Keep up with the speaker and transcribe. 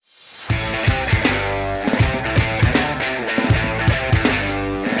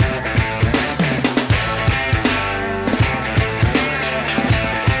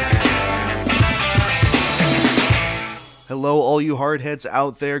Hello, all you hardheads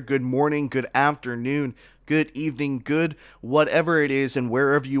out there. Good morning, good afternoon, good evening, good whatever it is, and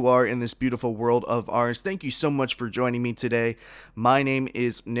wherever you are in this beautiful world of ours. Thank you so much for joining me today. My name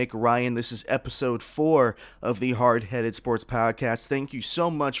is Nick Ryan. This is episode 4 of the Hard Headed Sports Podcast. Thank you so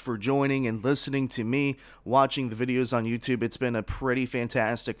much for joining and listening to me, watching the videos on YouTube. It's been a pretty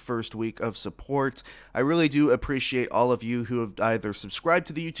fantastic first week of support. I really do appreciate all of you who have either subscribed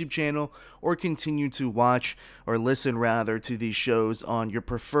to the YouTube channel or continue to watch or listen rather to these shows on your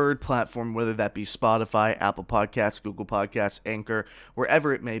preferred platform, whether that be Spotify, Apple Podcasts, Google Podcasts, Anchor,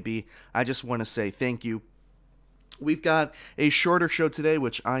 wherever it may be. I just want to say thank you. We've got a shorter show today,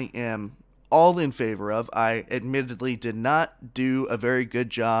 which I am all in favor of. I admittedly did not do a very good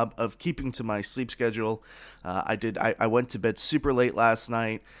job of keeping to my sleep schedule. I went to bed super late last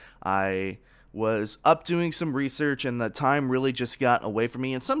night. I was up doing some research, and the time really just got away from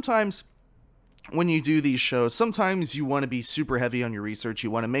me. And sometimes when you do these shows, sometimes you want to be super heavy on your research.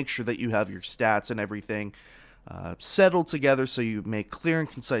 You want to make sure that you have your stats and everything settled together so you make clear and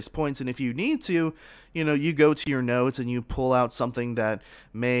concise points. And if you need to, you go to your notes and you pull out something that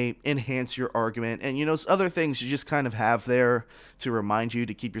may enhance your argument. And, other things you just kind of have there to remind you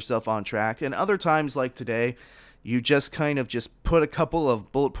to keep yourself on track. And other times like today, you just kind of just put a couple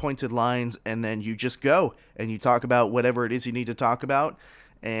of bullet pointed lines and then you just go and you talk about whatever it is you need to talk about.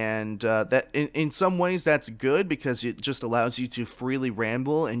 And that in some ways that's good because it just allows you to freely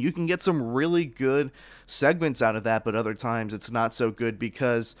ramble and you can get some really good segments out of that. But other times it's not so good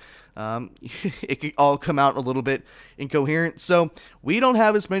because it can all come out a little bit incoherent. So we don't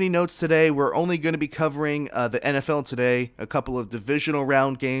have as many notes today. We're only going to be covering the NFL today, a couple of divisional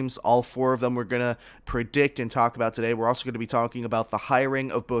round games. All 4 of them we're going to predict and talk about today. We're also going to be talking about the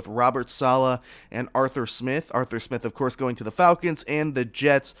hiring of both Robert Saleh and Arthur Smith. Arthur Smith, of course, going to the Falcons, and the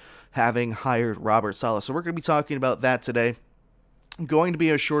Jets having hired Robert Saleh. So we're going to be talking about that today. Going to be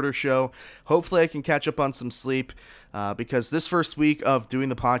a shorter show. Hopefully I can catch up on some sleep because this first week of doing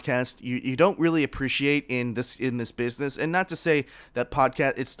the podcast, you don't really appreciate in this business, and not to say that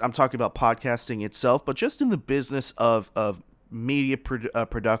I'm talking about podcasting itself, but just in the business of media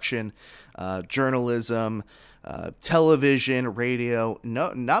production, journalism, television, radio.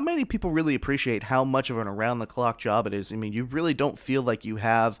 Not many people really appreciate how much of an around-the-clock job it is. I mean, you really don't feel like you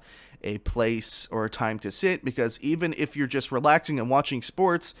have a place or a time to sit, because even if you're just relaxing and watching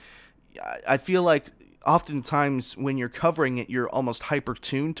sports, I feel like oftentimes when you're covering it, you're almost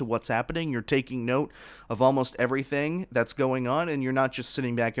hyper-tuned to what's happening. You're taking note of almost everything that's going on, and you're not just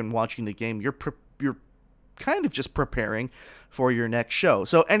sitting back and watching the game. You're kind of just preparing for your next show.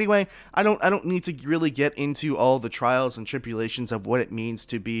 So anyway, I don't need to really get into all the trials and tribulations of what it means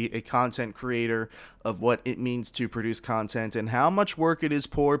to be a content creator, of what it means to produce content, and how much work it is,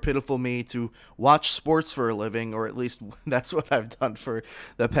 poor pitiful me, to watch sports for a living, or at least that's what I've done for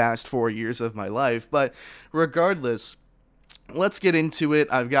the past 4 years of my life. But regardless, let's get into it.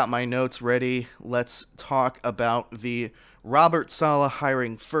 I've got my notes ready. Let's talk about the Robert Saleh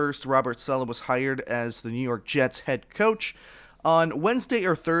hiring first. Robert Saleh was hired as the New York Jets head coach on Wednesday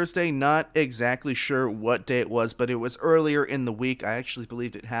or Thursday. Not exactly sure what day it was, but it was earlier in the week. I actually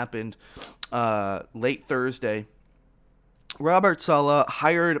believed it happened late Thursday. Robert Saleh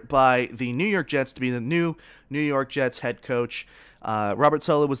hired by the New York Jets to be the new New York Jets head coach. Robert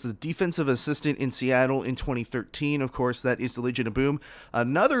Saleh was the defensive assistant in Seattle in 2013. Of course, that is the Legion of Boom.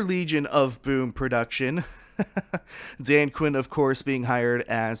 Another Legion of Boom production. Dan Quinn, of course, being hired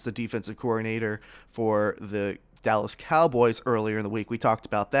as the defensive coordinator for the Dallas Cowboys earlier in the week. We talked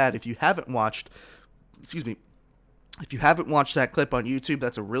about that. If you haven't watched that clip on YouTube,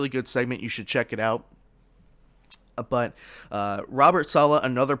 that's a really good segment. You should check it out. But Robert Saleh,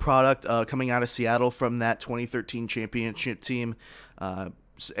 another product coming out of Seattle from that 2013 championship team.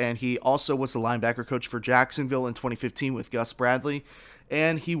 And he also was the linebacker coach for Jacksonville in 2015 with Gus Bradley.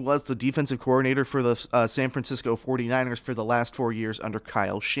 And he was the defensive coordinator for the San Francisco 49ers for the last 4 years under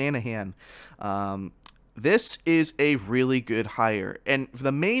Kyle Shanahan. This is a really good hire. And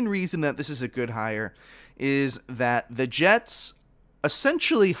the main reason that this is a good hire is that the Jets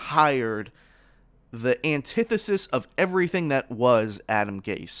essentially hired the antithesis of everything that was Adam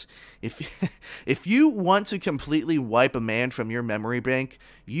Gase. If you want to completely wipe a man from your memory bank,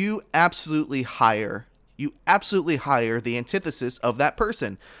 you absolutely hire the antithesis of that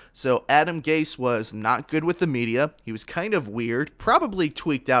person. So Adam Gase was not good with the media. He was kind of weird, probably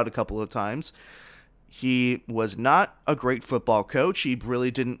tweaked out a couple of times. He was not a great football coach. He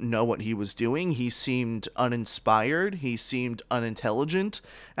really didn't know what he was doing. He seemed uninspired. He seemed unintelligent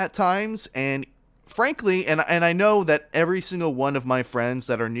at times. And frankly, and I know that every single one of my friends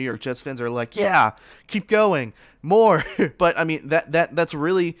that are New York Jets fans are like, yeah, keep going, more. But I mean, that's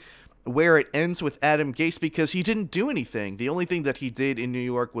really where it ends with Adam Gase, because he didn't do anything. The only thing that he did in New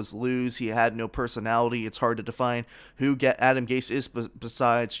York was lose. He had no personality. It's hard to define who Adam Gase is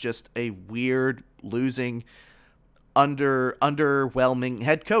besides just a weird, losing, underwhelming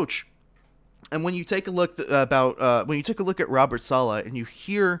head coach. And when you take a look at Robert Saleh and you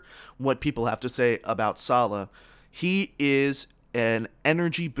hear what people have to say about Saleh, he is an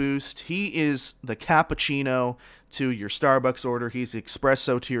energy boost. He is the cappuccino to your Starbucks order. He's the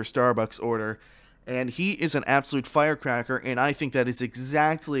espresso to your Starbucks order. And he is an absolute firecracker, and I think that is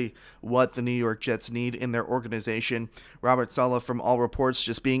exactly what the New York Jets need in their organization. Robert Saleh, from all reports,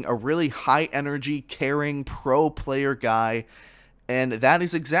 just being a really high-energy, caring, pro-player guy, and that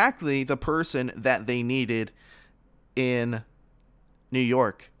is exactly the person that they needed in New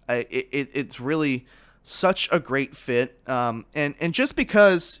York. It's really such a great fit. And just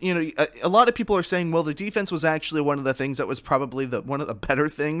because, a lot of people are saying, well, the defense was actually one of the things that was probably one of the better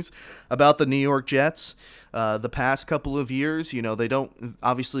things about the New York Jets the past couple of years. They don't,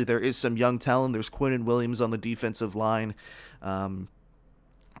 obviously there is some young talent. There's Quinnen Williams on the defensive line. Why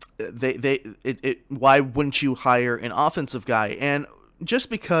wouldn't you hire an offensive guy? And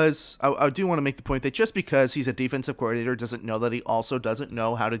just because, I do want to make the point that just because he's a defensive coordinator doesn't know that he also doesn't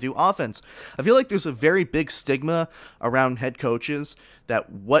know how to do offense. I feel like there's a very big stigma around head coaches that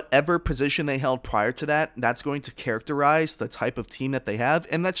whatever position they held prior to that, that's going to characterize the type of team that they have,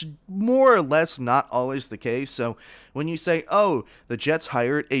 and that's more or less not always the case. So when you say, oh, the Jets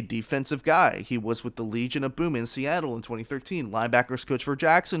hired a defensive guy, he was with the Legion of Boom in Seattle in 2013, linebackers coach for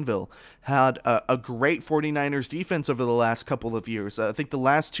Jacksonville, had a great 49ers defense over the last couple of years. I think the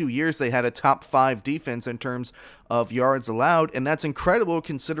last 2 years they had a top 5 defense in terms of yards allowed, and that's incredible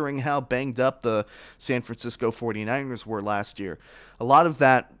considering how banged up the San Francisco 49ers were last year. A lot of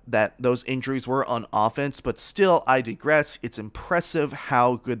those injuries were on offense, but still, I digress. It's impressive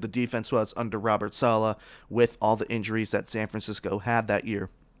how good the defense was under Robert Saleh with all the injuries that San Francisco had that year.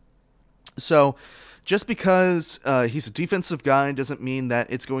 So just because he's a defensive guy doesn't mean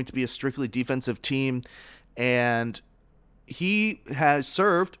that it's going to be a strictly defensive team, and he has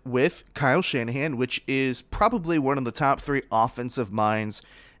served with Kyle Shanahan, which is probably one of the top 3 offensive minds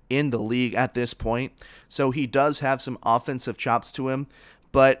in the league at this point. So he does have some offensive chops to him.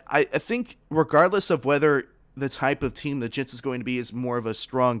 But I think regardless of whether the type of team the Jets is going to be is more of a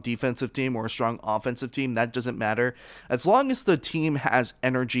strong defensive team or a strong offensive team, that doesn't matter. As long as the team has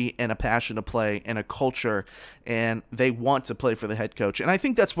energy and a passion to play and a culture and they want to play for the head coach. And I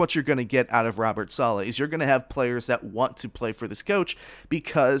think that's what you're going to get out of Robert Saleh, is you're going to have players that want to play for this coach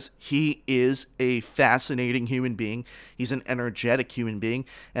because he is a fascinating human being. He's an energetic human being.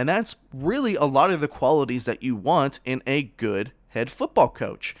 And that's really a lot of the qualities that you want in a good head football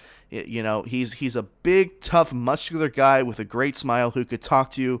coach. He's a big, tough, muscular guy with a great smile who could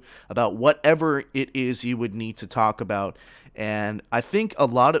talk to you about whatever it is you would need to talk about. And I think a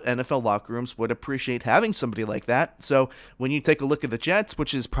lot of NFL locker rooms would appreciate having somebody like that. So when you take a look at the Jets,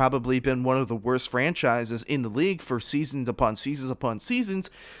 which has probably been one of the worst franchises in the league for seasons upon seasons upon seasons,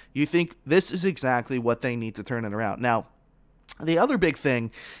 you think this is exactly what they need to turn it around. Now, the other big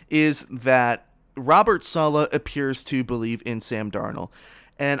thing is that Robert Saleh appears to believe in Sam Darnold.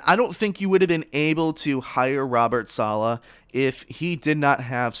 And I don't think you would have been able to hire Robert Saleh if he did not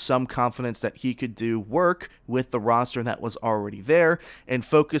have some confidence that he could do work with the roster that was already there and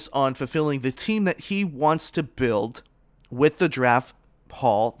focus on fulfilling the team that he wants to build with the draft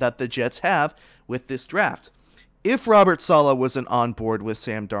haul that the Jets have with this draft. If Robert Saleh wasn't on board with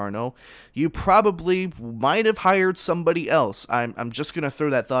Sam Darnold, you probably might have hired somebody else. I'm just going to throw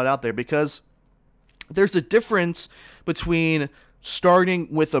that thought out there because there's a difference between starting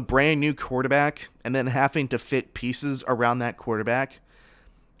with a brand new quarterback and then having to fit pieces around that quarterback,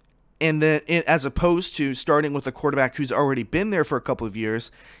 and then as opposed to starting with a quarterback who's already been there for a couple of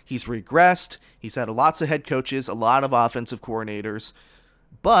years. He's regressed. He's had lots of head coaches, a lot of offensive coordinators,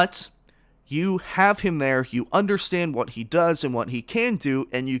 but you have him there, you understand what he does and what he can do,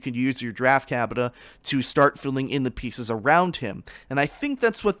 and you can use your draft capital to start filling in the pieces around him. And I think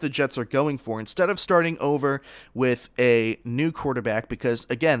that's what the Jets are going for, instead of starting over with a new quarterback, because,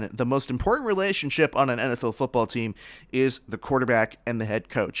 again, the most important relationship on an NFL football team is the quarterback and the head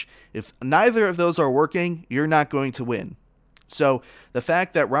coach. If neither of those are working, you're not going to win. So the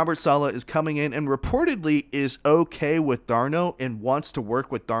fact that Robert Saleh is coming in and reportedly is okay with Darnold and wants to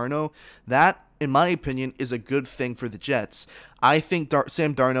work with Darnold, that, in my opinion, is a good thing for the Jets. I think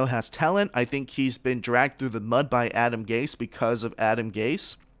Sam Darnold has talent. I think he's been dragged through the mud by Adam Gase because of Adam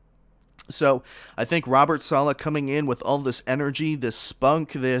Gase. So I think Robert Saleh coming in with all this energy, this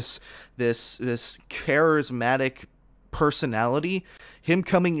spunk, this charismatic personality, him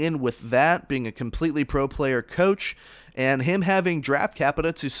coming in with that, being a completely pro player coach, and him having draft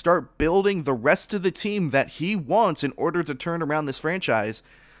capital to start building the rest of the team that he wants in order to turn around this franchise.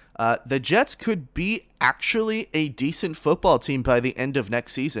 The Jets could be actually a decent football team by the end of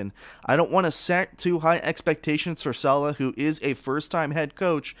next season. I don't want to set too high expectations for Saleh, who is a first-time head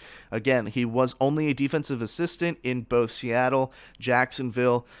coach. Again, he was only a defensive assistant in both Seattle,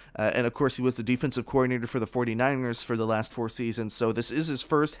 Jacksonville, and of course he was the defensive coordinator for the 49ers for the last 4 seasons. So this is his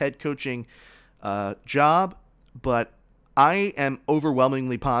first head coaching job, but I am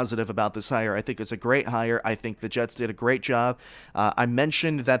overwhelmingly positive about this hire. I think it's a great hire. I think the Jets did a great job. I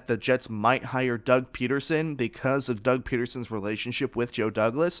mentioned that the Jets might hire Doug Peterson because of Doug Peterson's relationship with Joe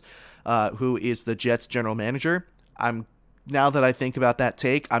Douglas, who is the Jets general manager. Now that I think about that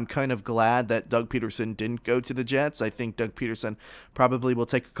take, I'm kind of glad that Doug Peterson didn't go to the Jets. I think Doug Peterson probably will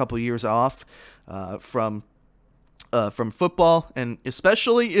take a couple years off from football, and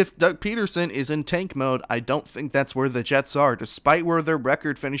especially if Doug Peterson is in tank mode, I don't think that's where the Jets are. Despite where their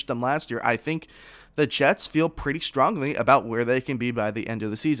record finished them last year, I think the Jets feel pretty strongly about where they can be by the end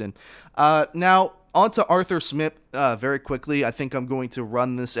of the season. Now, on to Arthur Smith very quickly. I think I'm going to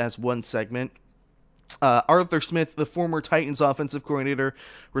run this as one segment. Arthur Smith, the former Titans offensive coordinator,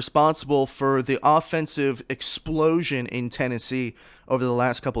 responsible for the offensive explosion in Tennessee over the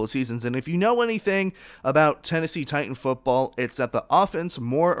last couple of seasons. And if you know anything about Tennessee Titan football, it's that the offense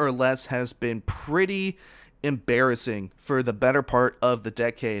more or less has been pretty embarrassing for the better part of the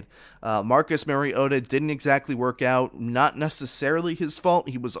decade. Marcus Mariota didn't exactly work out. Not necessarily his fault.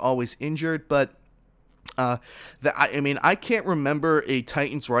 He was always injured, but I can't remember a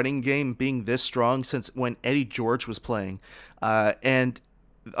Titans running game being this strong since when Eddie George was playing. And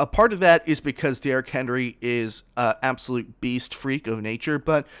a part of that is because Derrick Henry is an absolute beast freak of nature,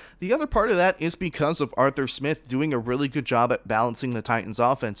 but the other part of that is because of Arthur Smith doing a really good job at balancing the Titans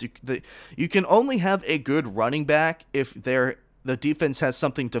offense. You can only have a good running back if the defense has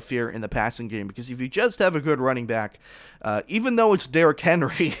something to fear in the passing game, because if you just have a good running back, even though it's Derrick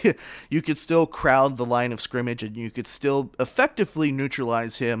Henry, you could still crowd the line of scrimmage and you could still effectively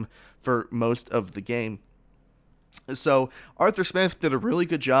neutralize him for most of the game. So Arthur Smith did a really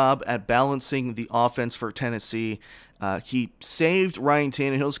good job at balancing the offense for Tennessee. He saved Ryan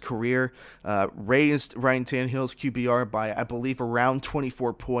Tannehill's career, raised Ryan Tannehill's QBR by, I believe, around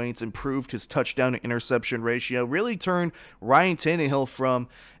 24 points, improved his touchdown to interception ratio, really turned Ryan Tannehill from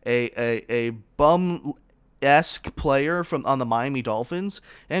a bum-esque player on the Miami Dolphins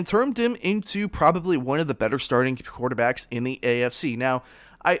and turned him into probably one of the better starting quarterbacks in the AFC. Now,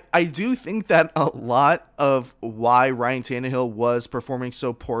 I do think that a lot of why Ryan Tannehill was performing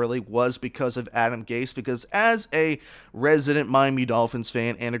so poorly was because of Adam Gase, because as a resident Miami Dolphins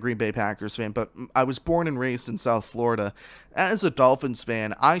fan and a Green Bay Packers fan, but I was born and raised in South Florida, as a Dolphins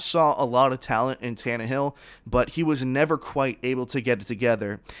fan, I saw a lot of talent in Tannehill, but he was never quite able to get it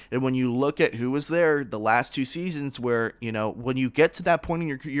together. And when you look at who was there the last 2 seasons where, when you get to that point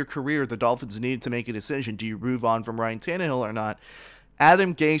in your career, the Dolphins needed to make a decision. Do you move on from Ryan Tannehill or not?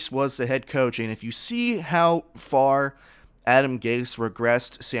 Adam Gase was the head coach, and if you see how far Adam Gase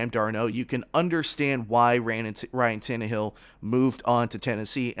regressed Sam Darnold, you can understand why Ryan Tannehill moved on to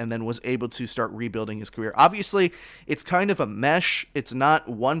Tennessee and then was able to start rebuilding his career. Obviously, it's kind of a mesh. It's not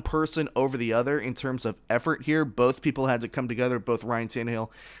one person over the other in terms of effort here. Both people had to come together, both Ryan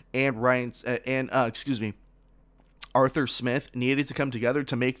Tannehill and Arthur Smith needed to come together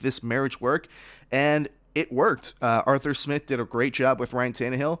to make this marriage work, and it worked. Arthur Smith did a great job with Ryan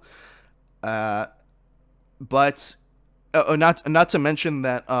Tannehill, but not to mention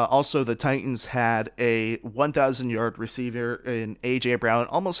that also the Titans had a 1,000-yard receiver in A.J. Brown.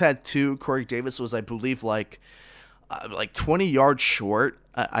 Almost had 2. Corey Davis was, I believe, like 20 yards short.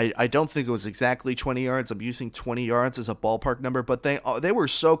 I don't think it was exactly 20 yards. I'm using 20 yards as a ballpark number, but they were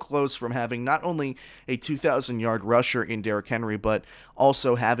so close from having not only a 2,000-yard rusher in Derrick Henry, but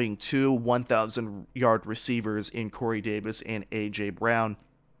also having 2 1,000-yard receivers in Corey Davis and A.J. Brown.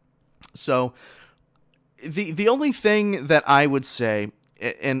 So the only thing that I would say,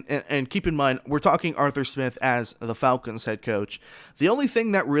 and keep in mind, we're talking Arthur Smith as the Falcons head coach. The only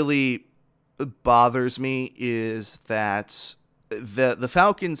thing that really bothers me is that the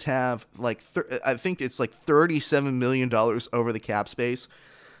Falcons have I think it's like $37 million over the cap space.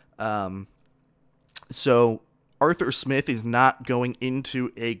 So Arthur Smith is not going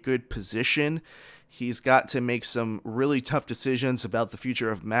into a good position. He's got to make some really tough decisions about the future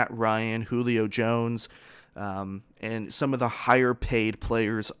of Matt Ryan, Julio Jones, and some of the higher paid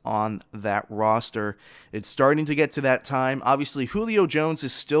players on that roster. It's starting to get to that time. Obviously, Julio Jones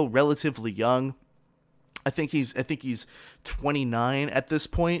is still relatively young. I think he's 29 at this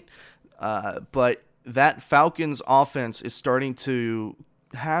point. But that Falcons offense is starting to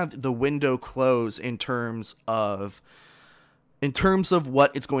have the window close in terms of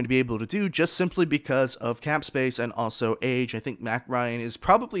what it's going to be able to do, just simply because of cap space and also age. I think Matt Ryan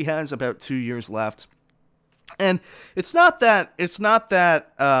probably has about 2 years left. And it's not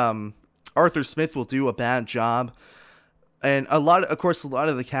that Arthur Smith will do a bad job. And a lot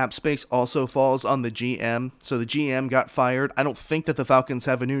of the cap space also falls on the GM. So the GM got fired. I don't think that the Falcons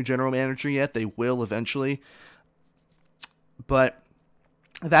have a new general manager yet. They will eventually. But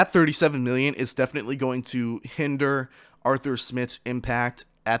that $37 million is definitely going to hinder Arthur Smith's impact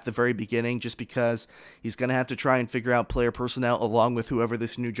at the very beginning, just because he's going to have to try and figure out player personnel along with whoever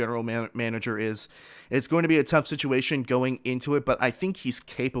this new general manager is. It's going to be a tough situation going into it, but I think he's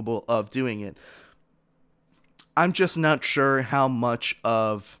capable of doing it. I'm just not sure how much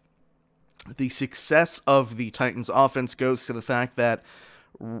of the success of the Titans offense goes to the fact that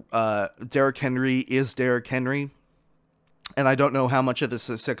Derrick Henry is Derrick Henry. And I don't know how much of the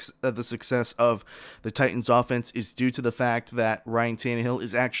success of the Titans offense is due to the fact that Ryan Tannehill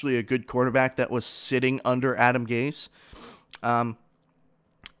is actually a good quarterback that was sitting under Adam Gase.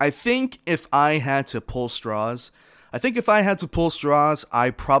 I think if I had to pull straws, I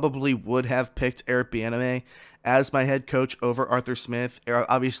probably would have picked Eric Bieniemy as my head coach over Arthur Smith.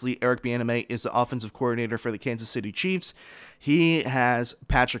 Obviously, Eric Bieniemy is the offensive coordinator for the Kansas City Chiefs. He has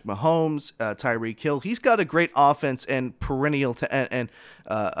Patrick Mahomes, Tyreek Hill. He's got a great offense and perennial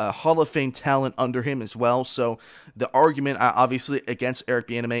Hall of Fame talent under him as well. So the argument, obviously, against Eric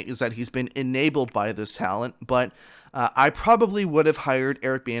Bieniemy is that he's been enabled by this talent. But I probably would have hired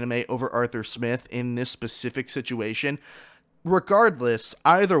Eric Bieniemy over Arthur Smith in this specific situation. Regardless,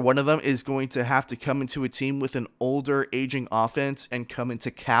 either one of them is going to have to come into a team with an older, aging offense and come into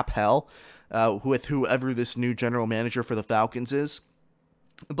cap hell with whoever this new general manager for the Falcons is.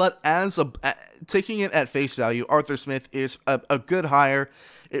 But taking it at face value, Arthur Smith is a good hire.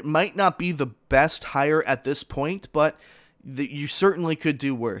 It might not be the best hire at this point, but you certainly could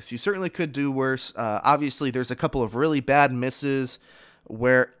do worse. Obviously, there's a couple of really bad misses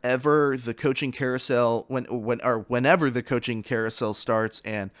wherever the coaching carousel, whenever the coaching carousel starts,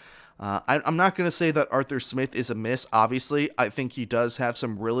 and I'm not going to say that Arthur Smith is a miss. Obviously, I think he does have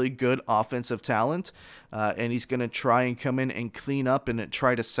some really good offensive talent, and he's going to try and come in and clean up and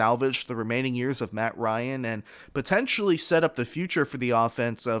try to salvage the remaining years of Matt Ryan and potentially set up the future for the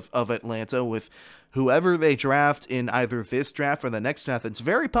offense of Atlanta with whoever they draft in either this draft or the next draft. It's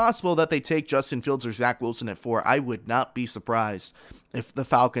very possible that they take Justin Fields or Zach Wilson at 4. I would not be surprised if the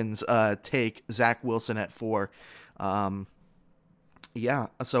Falcons take Zach Wilson at 4. So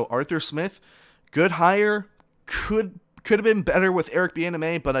Arthur Smith, good hire, could have been better with Eric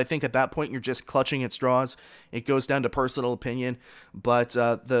Bieniemy, but I think at that point you're just clutching at straws. It goes down to personal opinion. But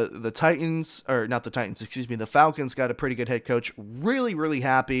the Falcons got a pretty good head coach. Really, really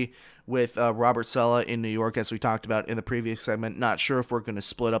happy with Robert Saleh in New York, as we talked about in the previous segment. Not sure if we're going to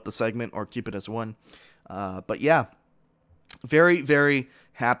split up the segment or keep it as one. But yeah, very, very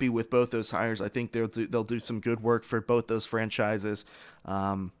happy with both those hires. I think they'll do some good work for both those franchises.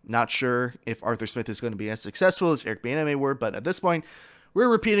 Not sure if Arthur Smith is going to be as successful as Eric Bieniemy were, but at this point, we're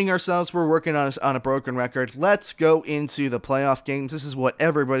repeating ourselves. We're working on a broken record. Let's go into the playoff games. This is what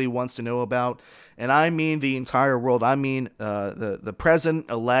everybody wants to know about, and I mean the entire world. I mean the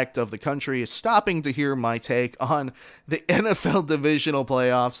president-elect of the country is stopping to hear my take on the NFL divisional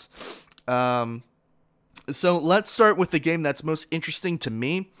playoffs. So let's start with the game that's most interesting to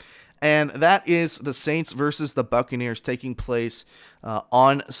me, and that is the Saints versus the Buccaneers taking place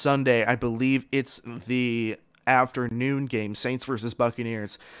on Sunday. I believe it's the afternoon game, Saints versus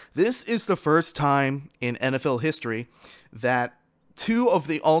Buccaneers. This is the first time in NFL history that two of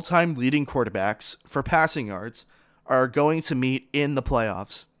the all-time leading quarterbacks for passing yards are going to meet in the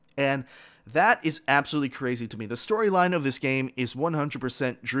playoffs, and that is absolutely crazy to me. The storyline of this game is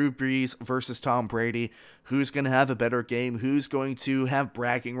 100% Drew Brees versus Tom Brady. Who's going to have a better game? Who's going to have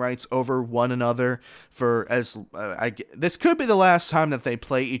bragging rights over one another? This could be the last time that they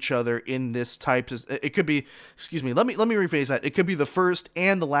play each other in this type. It could be. Excuse me. Let me rephrase that. It could be the first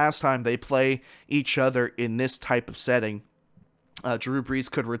and the last time they play each other in this type of setting. Drew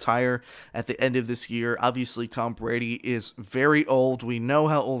Brees could retire at the end of this year. Obviously, Tom Brady is very old. We know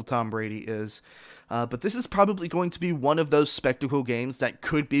how old Tom Brady is. But this is probably going to be one of those spectacle games that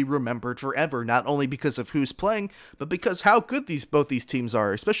could be remembered forever, not only because of who's playing, but because how good both these teams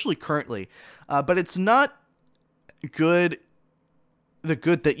are, especially currently. But it's not good the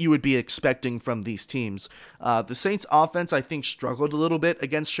good that you would be expecting from these teams. The Saints offense, I think, struggled a little bit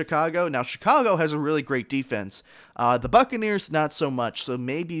against Chicago. Now, Chicago has a really great defense. The Buccaneers, not so much. So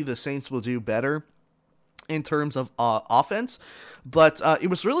maybe the Saints will do better in terms of offense, but it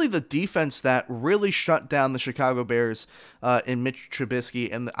was really the defense that really shut down the Chicago Bears in Mitch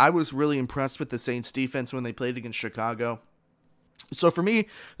Trubisky, and I was really impressed with the Saints defense when they played against Chicago. So for me,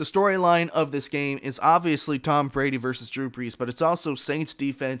 the storyline of this game is obviously Tom Brady versus Drew Brees, but it's also Saints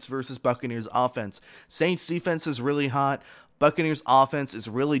defense versus Buccaneers offense. Saints defense is really hot. Buccaneers offense is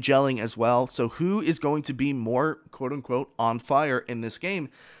really gelling as well. So who is going to be more, quote unquote, on fire in this game?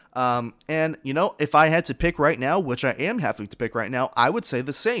 And, you know, if I had to pick right now, which I am having to pick right now, I would say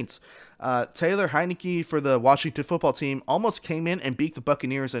the Saints. Taylor Heineke for the Washington football team almost came in and beat the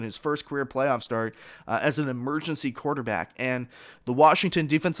Buccaneers in his first career playoff start as an emergency quarterback. And the Washington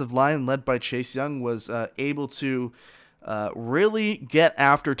defensive line, led by Chase Young, was able to really get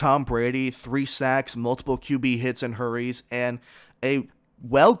after Tom Brady. 3 sacks, multiple QB hits and hurries, and a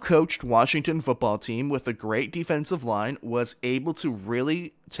well-coached Washington football team with a great defensive line was able to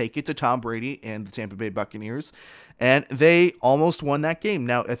really take it to Tom Brady and the Tampa Bay Buccaneers, and they almost won that game.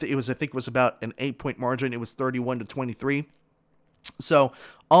 Now, I think it was about an 8-point margin. It was 31-23. So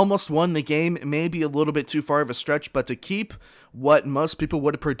almost won the game, maybe a little bit too far of a stretch, but to keep what most people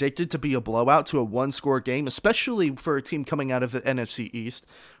would have predicted to be a blowout to a one-score game, especially for a team coming out of the NFC East,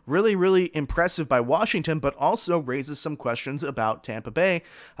 really, really impressive by Washington, but also raises some questions about Tampa Bay,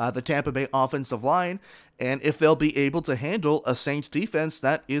 the Tampa Bay offensive line, and if they'll be able to handle a Saints defense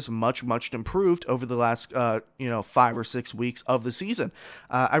that is much, much improved over the last, 5 or 6 weeks of the season.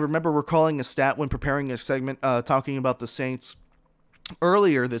 I remember recalling a stat when preparing a segment talking about the Saints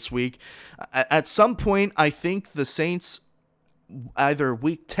earlier this week. At some point, I think the Saints, either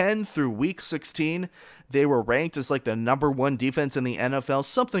week 10 through week 16, they were ranked as like the number 1 defense in the NFL,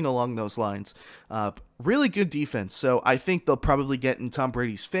 something along those lines. Really good defense. So I think they'll probably get in Tom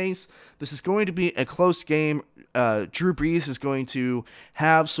Brady's face. This is going to be a close game. Drew Brees is going to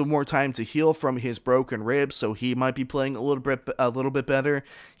have some more time to heal from his broken ribs, so he might be playing a little bit better.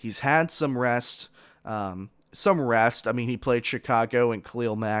 He's had some rest. I mean, he played Chicago and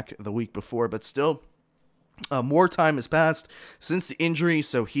Khalil Mack the week before, but still, more time has passed since the injury,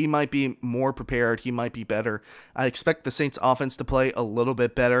 so he might be more prepared. He might be better. I expect the Saints offense to play a little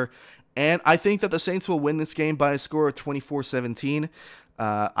bit better, and I think that the Saints will win this game by a score of 24-17.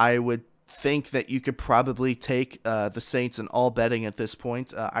 I would think that you could probably take the Saints in all betting at this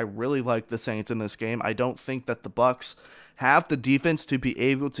point. I really like the Saints in this game. I don't think that the Bucs have the defense to be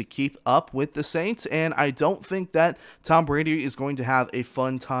able to keep up with the Saints, and I don't think that Tom Brady is going to have a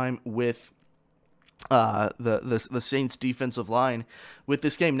fun time with the Saints defensive line with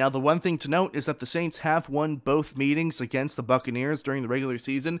this game. Now, the one thing to note is that the Saints have won both meetings against the Buccaneers during the regular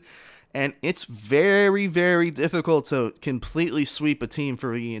season, and it's very, very difficult to completely sweep a team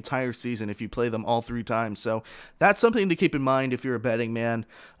for the entire season if you play them all 3 times. So that's something to keep in mind if you're a betting man.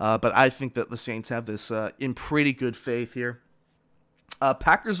 But I think that the Saints have this in pretty good faith here.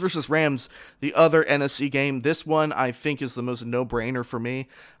 Packers versus Rams, the other NFC game. This one I think is the most no-brainer for me.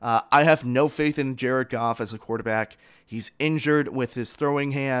 I have no faith in Jared Goff as a quarterback. He's injured with his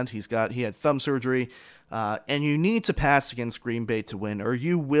throwing hand. He had thumb surgery. And you need to pass against Green Bay to win, or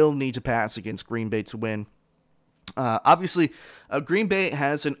you will need to pass against Green Bay to win. Obviously, Green Bay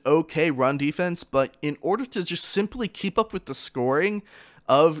has an okay run defense, but in order to just simply keep up with the scoring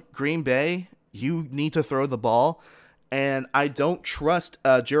of Green Bay, you need to throw the ball. And I don't trust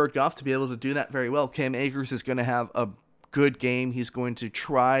Jared Goff to be able to do that very well. Cam Akers is going to have a good game. He's going to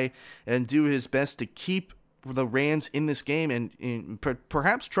try and do his best to keep the Rams in this game and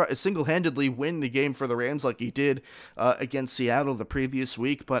perhaps try single-handedly win the game for the Rams like he did against Seattle the previous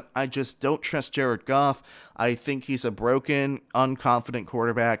week, but I just don't trust Jared Goff. I think he's a broken, unconfident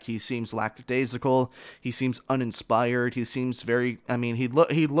quarterback. He seems lackadaisical. He seems uninspired. He seems very,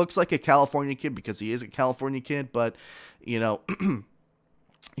 he looks like a California kid because he is a California kid, but,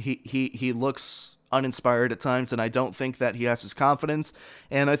 he looks uninspired at times, and I don't think that he has his confidence,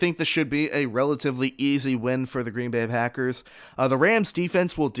 and I think this should be a relatively easy win for the Green Bay Packers. The Rams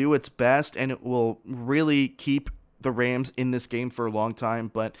defense will do its best, and it will really keep the Rams in this game for a long time,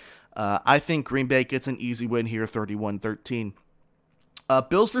 but I think Green Bay gets an easy win here, 31-13.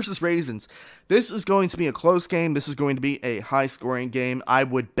 Bills versus Ravens. This is going to be a close game. This is going to be a high-scoring game. I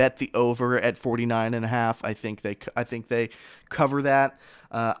would bet the over at 49.5. I think they cover that.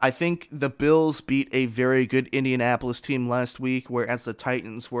 I think the Bills beat a very good Indianapolis team last week, whereas the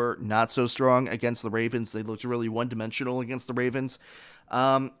Titans were not so strong against the Ravens. They looked really one-dimensional against the Ravens.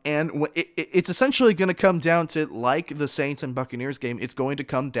 It's essentially going to come down to, like the Saints and Buccaneers game, it's going to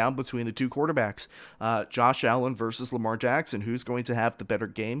come down between the two quarterbacks, Josh Allen versus Lamar Jackson. Who's going to have the better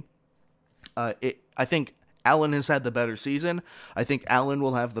game? I think Allen has had the better season. I think Allen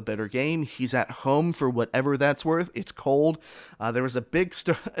will have the better game. He's at home for whatever that's worth. It's cold. There was a big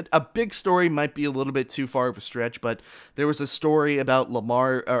story, might be a little bit too far of a stretch, but there was a story about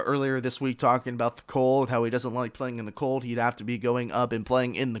Lamar earlier this week talking about the cold, how he doesn't like playing in the cold. He'd have to be going up and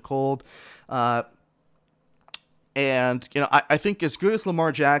playing in the cold. And, I think as good as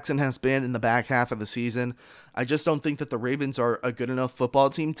Lamar Jackson has been in the back half of the season, I just don't think that the Ravens are a good enough football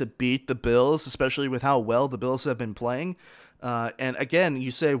team to beat the Bills, especially with how well the Bills have been playing. And again, you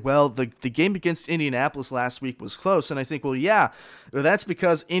say, well, the game against Indianapolis last week was close. And I think, well, yeah, that's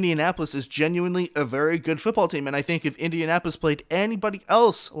because Indianapolis is genuinely a very good football team. And I think if Indianapolis played anybody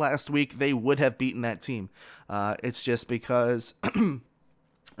else last week, they would have beaten that team. It's just because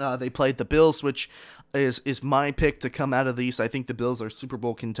they played the Bills, which is my pick to come out of these. I think the Bills are Super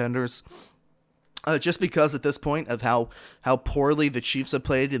Bowl contenders. Just because at this point of how poorly the Chiefs have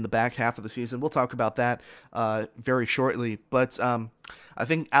played in the back half of the season. We'll talk about that very shortly. But I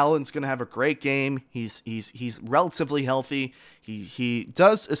think Allen's going to have a great game. He's relatively healthy. He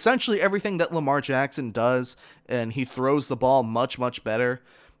does essentially everything that Lamar Jackson does, and he throws the ball much, much better.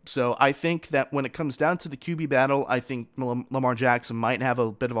 So I think that when it comes down to the QB battle, I think Lamar Jackson might have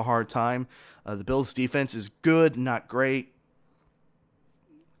a bit of a hard time. The Bills' defense is good, not great.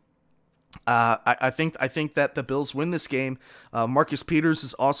 I think that the Bills win this game. Marcus Peters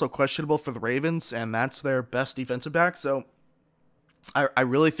is also questionable for the Ravens, and that's their best defensive back. So I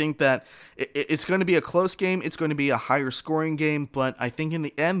really think that it's going to be a close game. It's going to be a higher scoring game, but I think in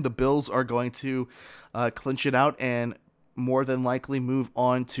the end, the Bills are going to clinch it out and more than likely move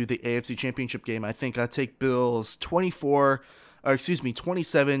on to the AFC Championship game. I think I take Bills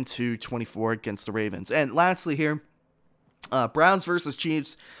 27-24 against the Ravens. And lastly here, Browns versus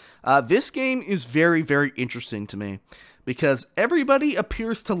Chiefs. This game is very, very interesting to me because everybody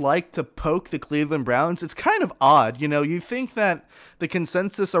appears to like to poke the Cleveland Browns. It's kind of odd. You think that the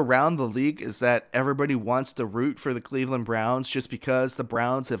consensus around the league is that everybody wants to root for the Cleveland Browns just because the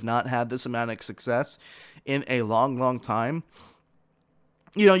Browns have not had this amount of success in a long, long time.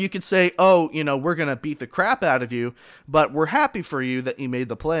 You could say, oh, we're going to beat the crap out of you, but we're happy for you that you made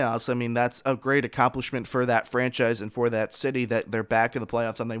the playoffs. I mean, that's a great accomplishment for that franchise and for that city that they're back in the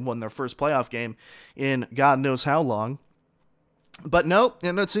playoffs and they won their first playoff game in God knows how long. But no,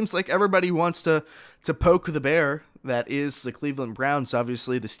 it seems like everybody wants to poke the bear that is the Cleveland Browns.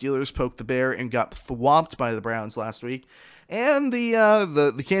 Obviously, the Steelers poked the bear and got thwomped by the Browns last week. And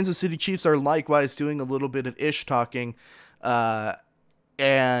the Kansas City Chiefs are likewise doing a little bit of ish talking.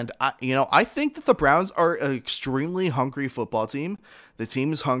 And I think that the Browns are an extremely hungry football team. The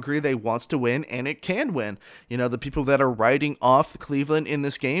team is hungry. They wants to win, and it can win. The people that are writing off Cleveland in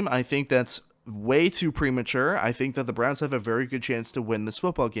this game, I think that's way too premature. I think that the Browns have a very good chance to win this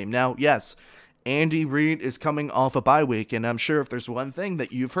football game. Now, yes, Andy Reid is coming off a bye week, and I'm sure if there's one thing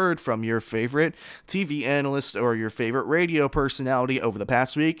that you've heard from your favorite TV analyst or your favorite radio personality over the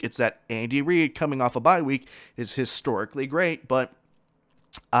past week, it's that Andy Reid coming off a bye week is historically great, but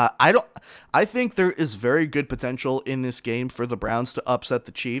I think there is very good potential in this game for the Browns to upset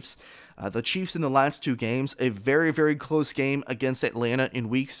the Chiefs. The Chiefs in the last two games, a very, very close game against Atlanta in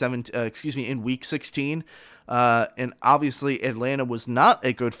week 16. And obviously Atlanta was not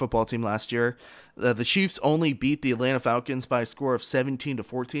a good football team last year. The Chiefs only beat the Atlanta Falcons by a score of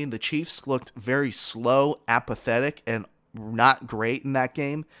 17-14. The Chiefs looked very slow, apathetic, and not great in that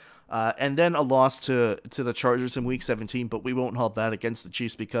game. And then a loss to the Chargers in week 17, but we won't hold that against the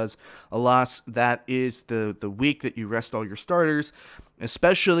Chiefs because a loss, that is the week that you rest all your starters,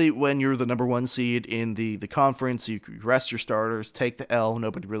 especially when you're the number one seed in the conference. You rest your starters, take the L.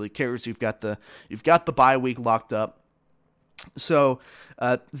 Nobody really cares. You've got the bye week locked up. So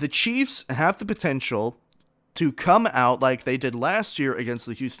the Chiefs have the potential to come out like they did last year against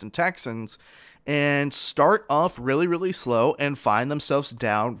the Houston Texans and start off really, really slow and find themselves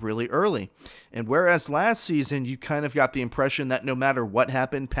down really early. And whereas last season you kind of got the impression that no matter what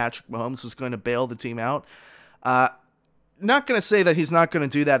happened, Patrick Mahomes was going to bail the team out. Not going to say that he's not going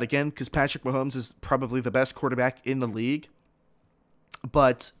to do that again because Patrick Mahomes is probably the best quarterback in the league.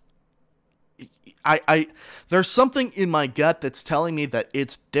 But I there's something in my gut that's telling me that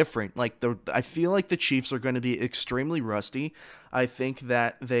it's different. I feel like the Chiefs are going to be extremely rusty. I think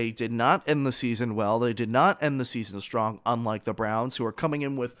that they did not end the season well. They did not end the season strong, unlike the Browns, who are coming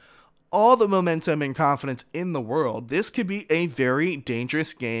in with all the momentum and confidence in the world. This could be a very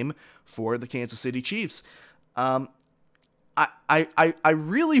dangerous game for the Kansas City Chiefs. I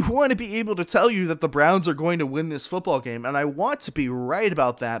really want to be able to tell you that the Browns are going to win this football game, and I want to be right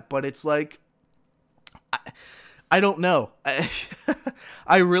about that, but it's like, I don't know.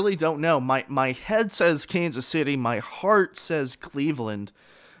 I really don't know. My head says Kansas City, my heart says Cleveland.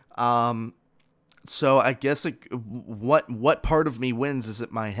 So I guess what part of me wins? Is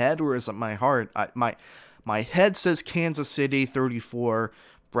it my head or is it my heart? My head says Kansas City 34,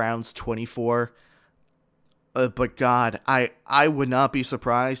 Browns 24. But God, I would not be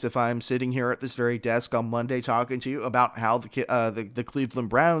surprised if I'm sitting here at this very desk on Monday talking to you about how the Cleveland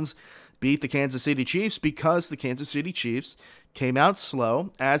Browns beat the Kansas City Chiefs, because the Kansas City Chiefs came out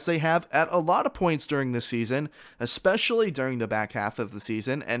slow, as they have at a lot of points during the season, especially during the back half of the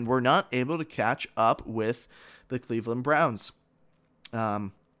season, and were not able to catch up with the Cleveland Browns.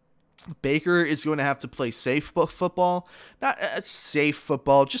 Baker is going to have to play safe football. Not safe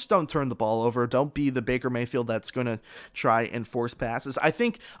football, just don't turn the ball over. Don't be the Baker Mayfield that's going to try and force passes.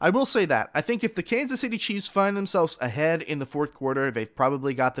 I will say that. I think if the Kansas City Chiefs find themselves ahead in the fourth quarter, they've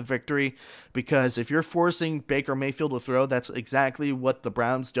probably got the victory, because if you're forcing Baker Mayfield to throw, that's exactly what the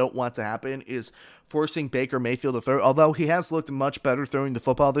Browns don't want to happen, is forcing Baker Mayfield to throw. Although he has looked much better throwing the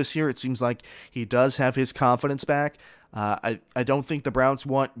football this year, it seems like he does have his confidence back. I don't think the Browns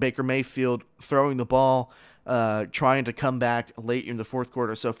want Baker Mayfield throwing the ball, trying to come back late in the fourth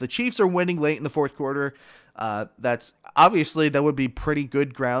quarter. So if the Chiefs are winning late in the fourth quarter, that's obviously, that would be pretty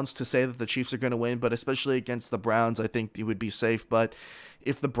good grounds to say that the Chiefs are going to win, but especially against the Browns, I think it would be safe. But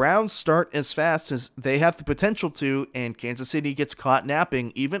if the Browns start as fast as they have the potential to, and Kansas City gets caught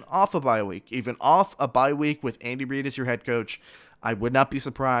napping, even off a bye week with Andy Reid as your head coach, I would not be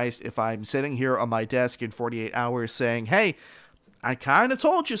surprised if I'm sitting here on my desk in 48 hours saying, hey, I kind of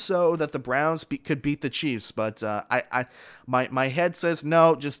told you so, that the Browns could beat the Chiefs. But my head says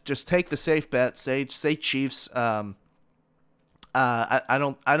no, just take the safe bet, say Chiefs. I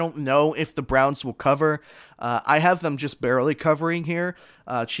don't know if the Browns will cover. I have them just barely covering here.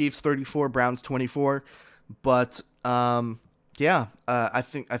 Chiefs 34, Browns 24. But I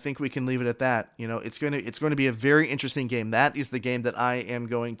think we can leave it at that. You know, it's going to be a very interesting game. That is the game that I am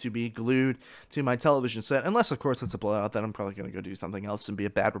going to be glued to my television set, unless of course it's a blowout. Then I'm probably going to go do something else and be a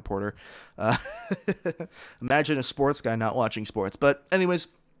bad reporter. Imagine a sports guy not watching sports. But anyways,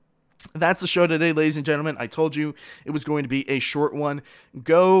 that's the show today, ladies and gentlemen. I told you it was going to be a short one.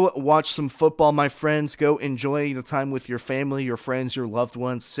 Go watch some football, my friends. Go enjoy the time with your family, your friends, your loved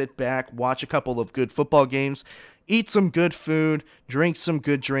ones. Sit back, watch a couple of good football games, eat some good food, drink some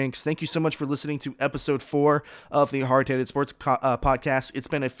good drinks. Thank you so much for listening to episode 4 of the Hard Headed Sports podcast. It's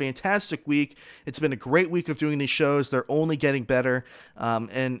been a fantastic week. It's been a great week of doing these shows. They're only getting better,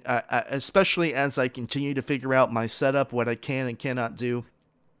 and especially as I continue to figure out my setup, what I can and cannot do,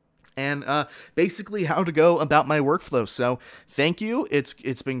 and basically how to go about my workflow. So thank you.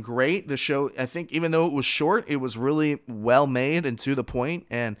 It's been great. The show, I think, even though it was short, it was really well made and to the point,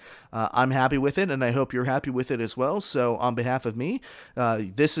 and I'm happy with it, and I hope you're happy with it as well. So on behalf of me,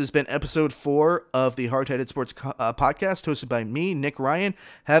 this has been episode 4 of the Hard Headed Sports podcast, hosted by me, Nick Ryan.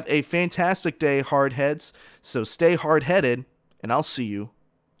 Have a fantastic day, hard heads. So stay hard headed, and I'll see you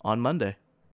on Monday.